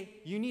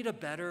say you need a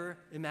better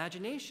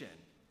imagination.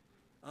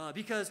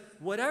 Because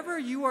whatever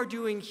you are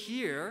doing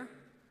here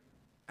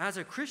as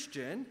a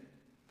Christian,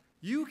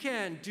 you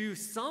can do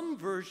some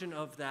version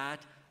of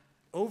that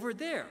over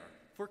there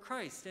for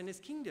Christ and his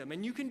kingdom.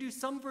 And you can do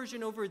some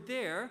version over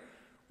there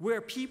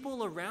where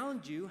people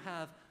around you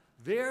have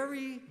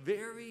very,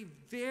 very,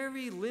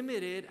 very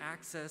limited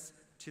access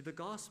to the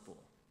gospel.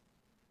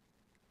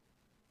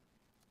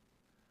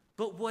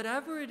 But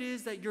whatever it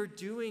is that you're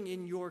doing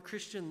in your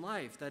Christian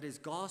life that is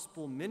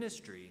gospel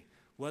ministry,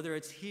 whether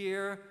it's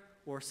here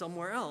or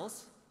somewhere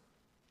else,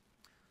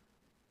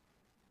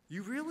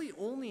 you really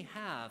only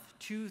have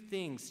two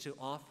things to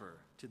offer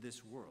to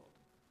this world.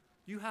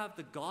 You have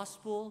the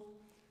gospel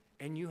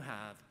and you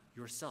have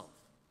yourself.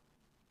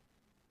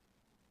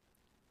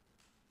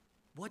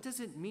 What does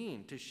it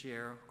mean to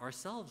share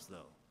ourselves,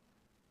 though?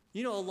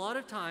 You know, a lot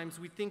of times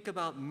we think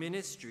about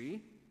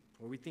ministry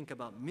or we think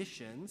about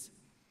missions,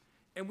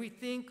 and we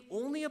think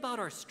only about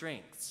our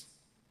strengths.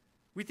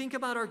 We think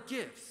about our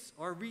gifts,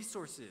 our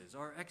resources,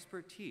 our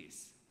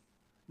expertise.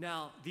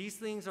 Now, these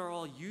things are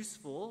all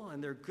useful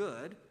and they're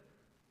good,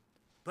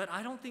 but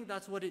I don't think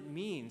that's what it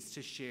means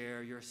to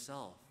share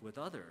yourself with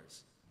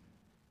others.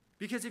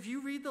 Because if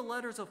you read the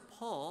letters of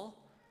Paul,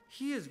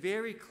 he is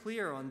very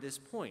clear on this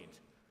point.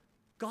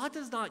 God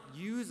does not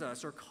use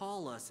us or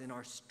call us in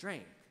our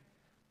strength.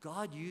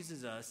 God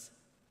uses us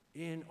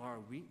in our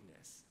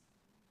weakness.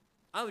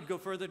 I would go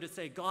further to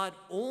say God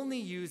only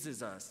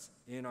uses us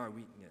in our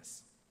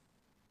weakness.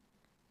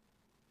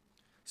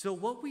 So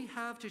what we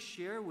have to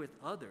share with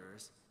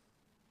others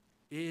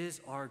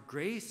is our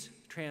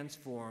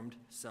grace-transformed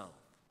self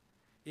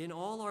in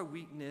all our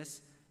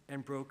weakness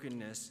and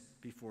brokenness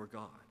before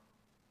God.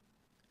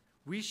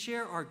 We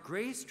share our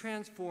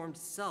grace-transformed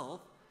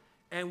self,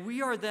 and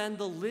we are then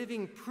the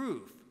living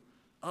proof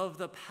of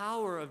the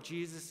power of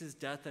Jesus'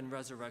 death and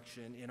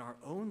resurrection in our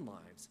own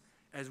lives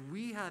as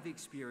we have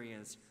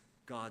experienced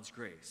God's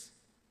grace.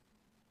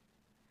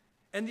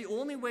 And the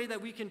only way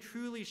that we can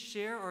truly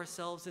share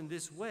ourselves in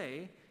this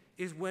way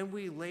is when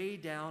we lay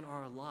down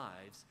our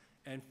lives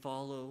and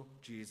follow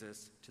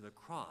Jesus to the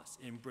cross,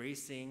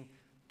 embracing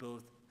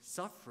both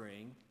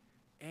suffering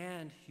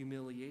and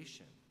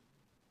humiliation.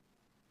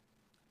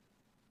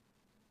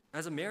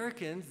 As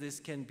Americans,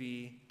 this can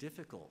be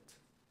difficult.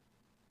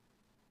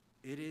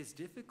 It is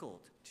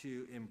difficult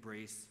to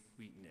embrace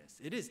weakness.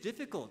 It is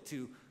difficult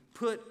to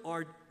put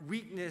our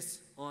weakness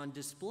on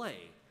display,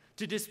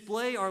 to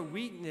display our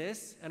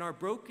weakness and our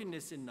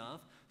brokenness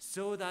enough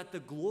so that the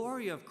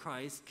glory of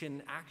Christ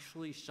can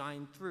actually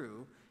shine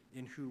through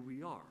in who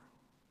we are.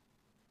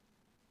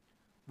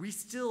 We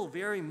still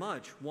very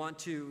much want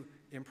to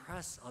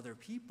impress other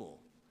people,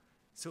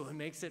 so it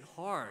makes it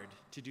hard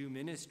to do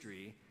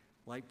ministry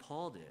like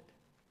Paul did.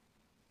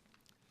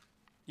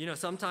 You know,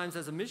 sometimes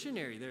as a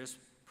missionary, there's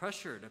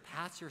pressure to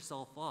pass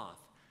yourself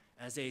off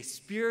as a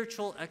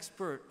spiritual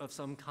expert of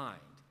some kind.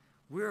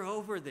 We're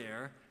over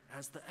there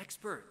as the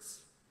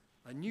experts,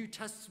 a New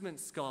Testament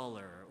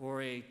scholar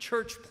or a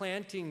church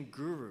planting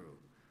guru.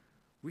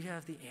 We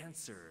have the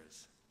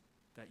answers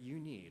that you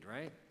need,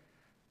 right?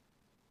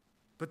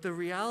 But the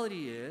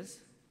reality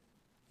is,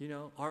 you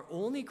know, our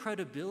only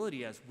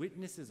credibility as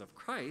witnesses of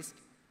Christ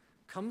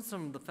comes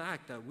from the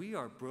fact that we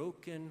are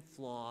broken,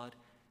 flawed,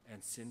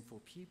 and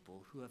sinful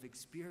people who have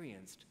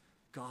experienced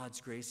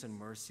God's grace and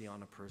mercy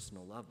on a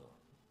personal level.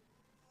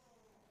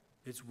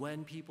 It's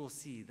when people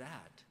see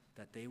that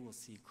they will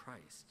see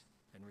Christ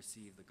and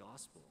receive the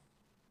gospel.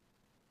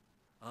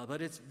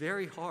 But it's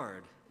very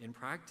hard in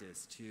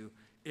practice to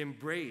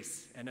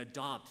embrace and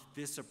adopt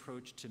this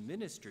approach to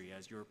ministry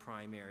as your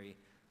primary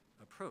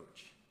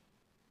approach.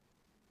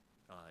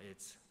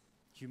 It's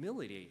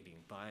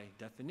humiliating by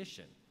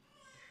definition.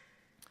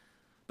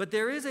 But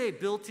there is a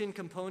built-in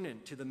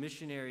component to the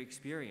missionary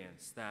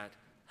experience that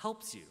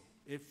helps you.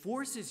 It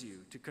forces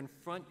you to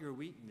confront your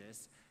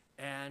weakness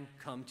and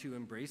come to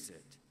embrace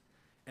it.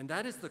 And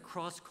that is the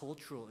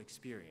cross-cultural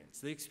experience,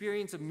 the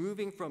experience of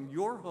moving from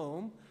your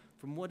home,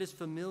 from what is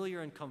familiar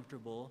and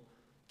comfortable,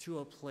 to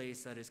a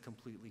place that is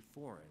completely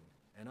foreign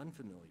and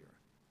unfamiliar.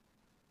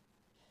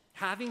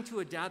 Having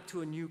to adapt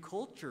to a new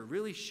culture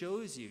really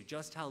shows you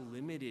just how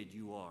limited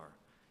you are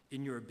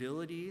in your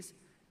abilities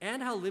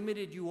and how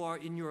limited you are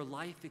in your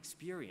life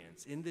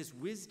experience, in this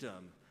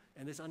wisdom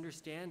and this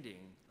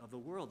understanding of the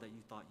world that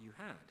you thought you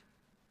had.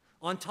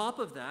 On top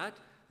of that,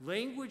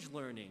 language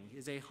learning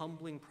is a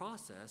humbling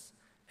process,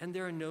 and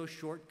there are no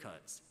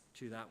shortcuts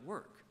to that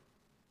work.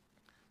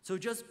 So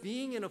just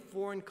being in a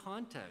foreign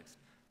context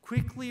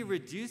quickly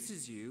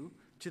reduces you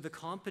to the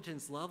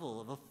competence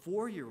level of a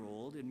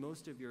 4-year-old in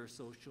most of your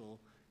social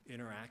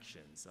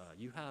interactions.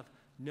 You have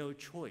no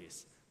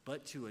choice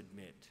but to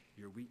admit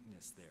your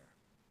weakness there.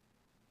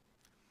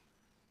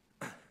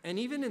 And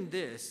even in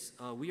this,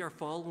 we are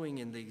following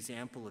in the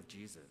example of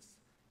Jesus.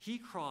 He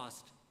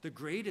crossed the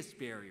greatest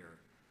barrier,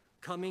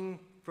 coming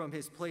from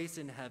his place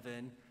in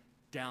heaven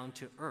down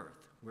to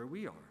earth, where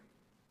we are.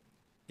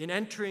 In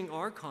entering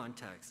our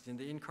context in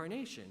the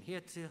incarnation, he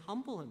had to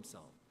humble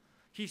himself.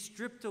 He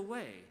stripped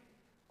away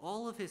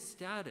all of his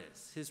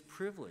status, his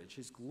privilege,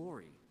 his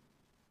glory.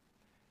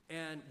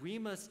 And we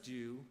must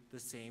do the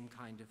same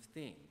kind of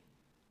thing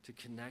to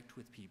connect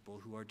with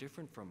people who are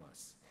different from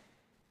us.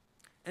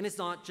 And it's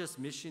not just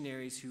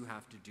missionaries who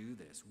have to do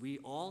this. We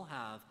all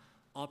have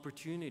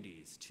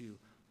opportunities to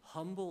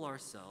humble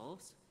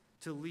ourselves,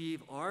 to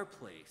leave our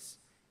place,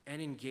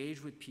 and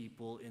engage with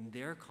people in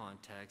their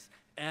context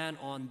and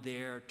on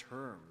their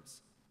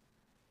terms.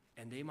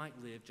 And they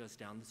might live just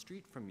down the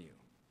street from you.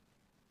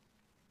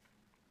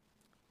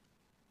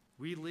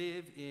 We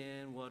live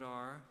in what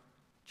are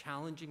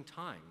challenging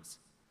times.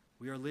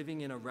 We are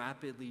living in a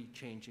rapidly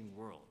changing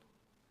world.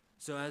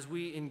 So as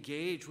we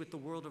engage with the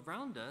world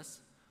around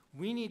us,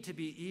 we need to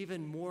be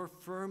even more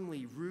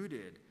firmly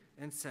rooted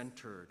and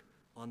centered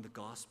on the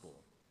gospel.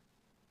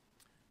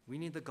 We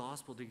need the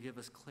gospel to give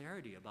us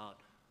clarity about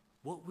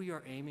what we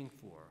are aiming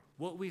for,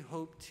 what we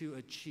hope to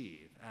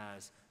achieve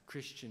as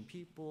Christian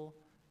people,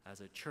 as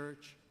a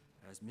church,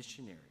 as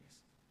missionaries.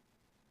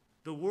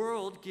 The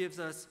world gives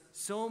us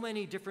so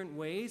many different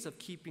ways of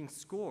keeping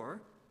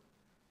score,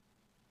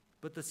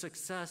 but the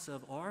success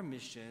of our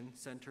mission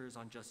centers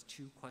on just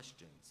two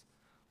questions.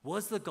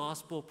 Was the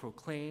gospel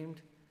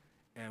proclaimed,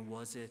 and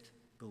was it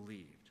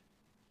believed?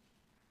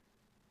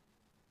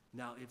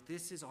 Now, if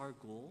this is our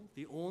goal,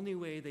 the only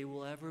way they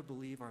will ever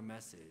believe our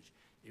message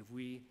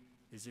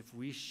is if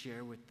we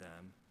share with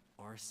them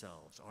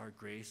ourselves, our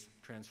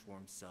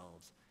grace-transformed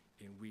selves,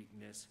 in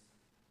weakness,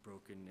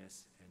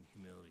 brokenness, and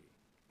humility.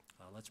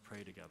 Let's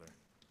pray together.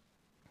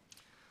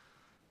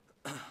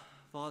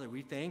 Father,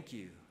 we thank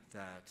you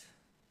that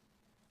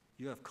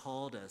you have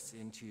called us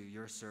into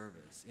your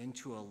service,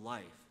 into a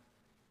life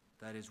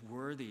that is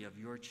worthy of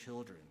your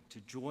children, to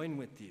join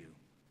with you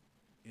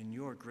in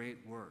your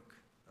great work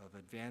of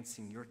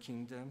advancing your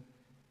kingdom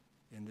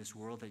in this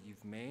world that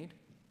you've made,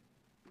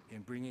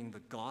 in bringing the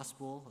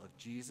gospel of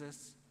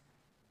Jesus,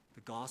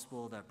 the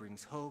gospel that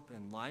brings hope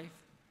and life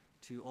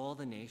to all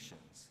the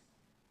nations.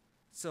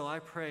 So I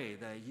pray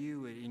that you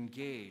would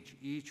engage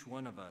each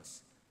one of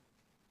us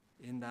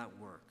in that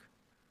work,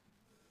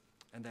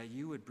 and that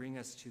you would bring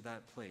us to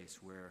that place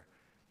where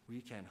we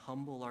can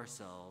humble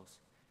ourselves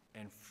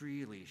and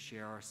freely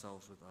share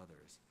ourselves with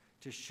others,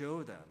 to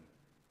show them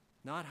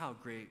not how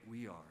great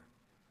we are,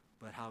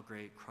 but how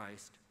great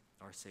Christ,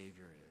 our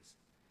Savior, is.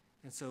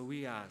 And so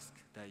we ask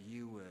that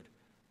you would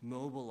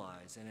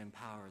mobilize and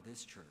empower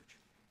this church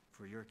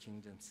for your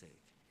kingdom's sake.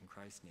 In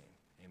Christ's name,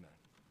 amen.